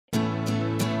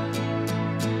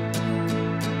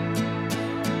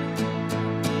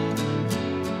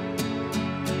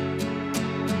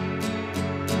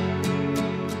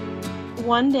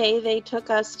One day they took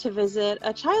us to visit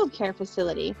a child care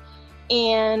facility,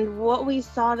 and what we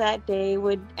saw that day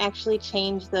would actually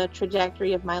change the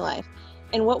trajectory of my life.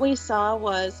 And what we saw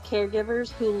was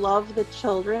caregivers who love the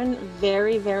children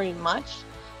very, very much,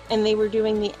 and they were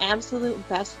doing the absolute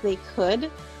best they could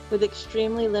with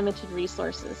extremely limited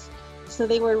resources. So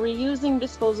they were reusing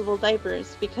disposable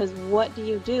diapers, because what do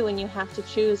you do when you have to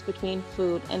choose between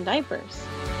food and diapers?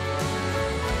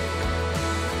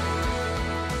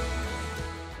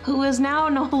 Who is now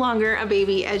no longer a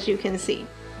baby, as you can see.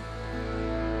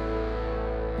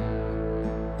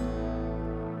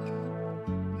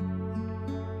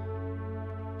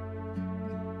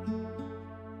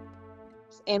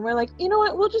 And we're like, you know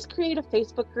what, we'll just create a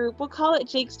Facebook group. We'll call it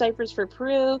Jake's Diapers for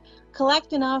Peru,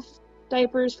 collect enough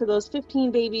diapers for those 15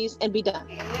 babies, and be done.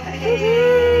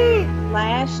 Yay!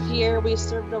 Last year, we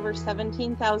served over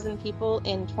 17,000 people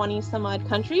in 20 some odd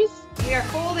countries. We are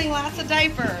folding lots of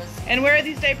diapers. And where are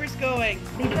these diapers going?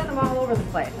 They send them all over the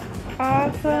place.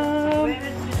 Awesome.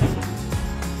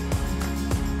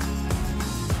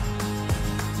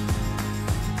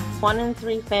 1 in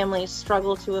 3 families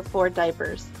struggle to afford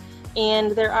diapers,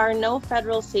 and there are no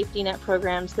federal safety net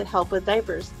programs that help with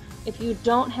diapers. If you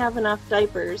don't have enough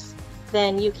diapers,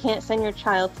 then you can't send your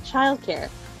child to childcare.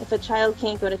 If a child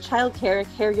can't go to childcare, a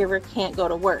caregiver can't go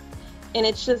to work. And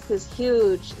it's just this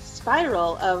huge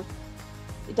spiral of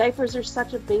diapers are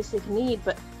such a basic need,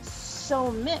 but so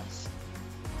missed.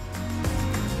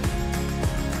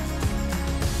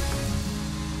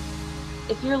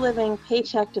 If you're living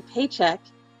paycheck to paycheck,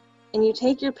 and you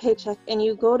take your paycheck and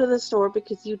you go to the store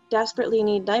because you desperately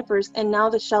need diapers, and now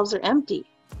the shelves are empty,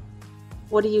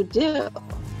 what do?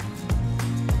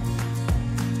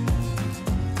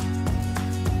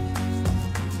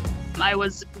 I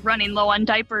was running low on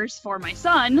diapers for my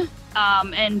son,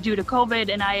 and due to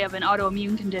COVID, and I have an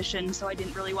autoimmune condition, so I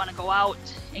didn't really want to go out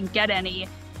and get any.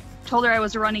 Told her I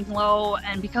was running low,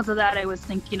 and because of that, I was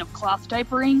thinking of cloth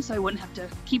diapering, so I wouldn't have to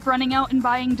keep running out and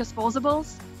buying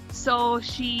disposables. So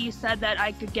she said that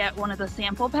I could get one of the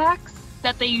sample packs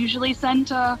that they usually send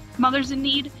to mothers in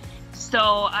need. So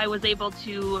I was able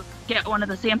to get one of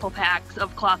the sample packs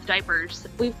of cloth diapers.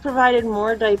 We've provided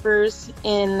more diapers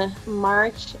in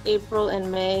March, April,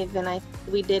 and May than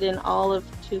we did in all of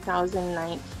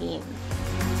 2019.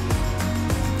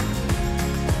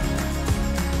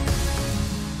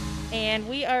 And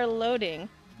we are loading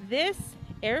this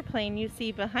airplane you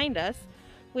see behind us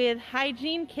with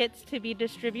hygiene kits to be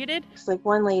distributed. It's like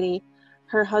one lady,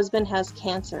 her husband has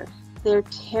cancer. They're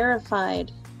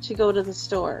terrified to go to the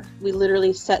store. We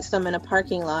literally set some in a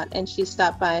parking lot, and she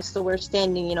stopped by, so we're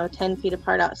standing, 10 feet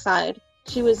apart outside.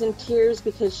 She was in tears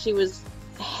because she was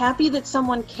happy that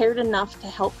someone cared enough to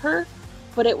help her,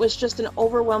 but it was just an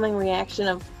overwhelming reaction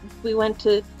of, we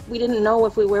didn't know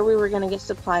where we were going to get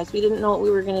supplies. We didn't know what we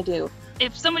were going to do.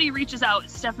 If somebody reaches out,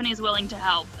 Stephanie is willing to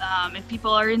help. If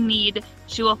people are in need,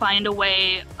 she will find a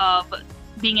way of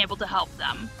being able to help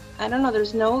them. I don't know,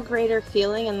 there's no greater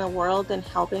feeling in the world than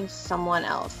helping someone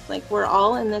else. Like, we're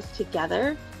all in this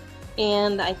together,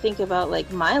 and I think about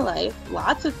my life,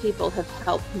 lots of people have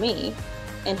helped me,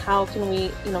 and how can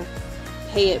we,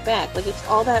 pay it back? It's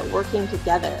all that working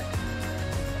together.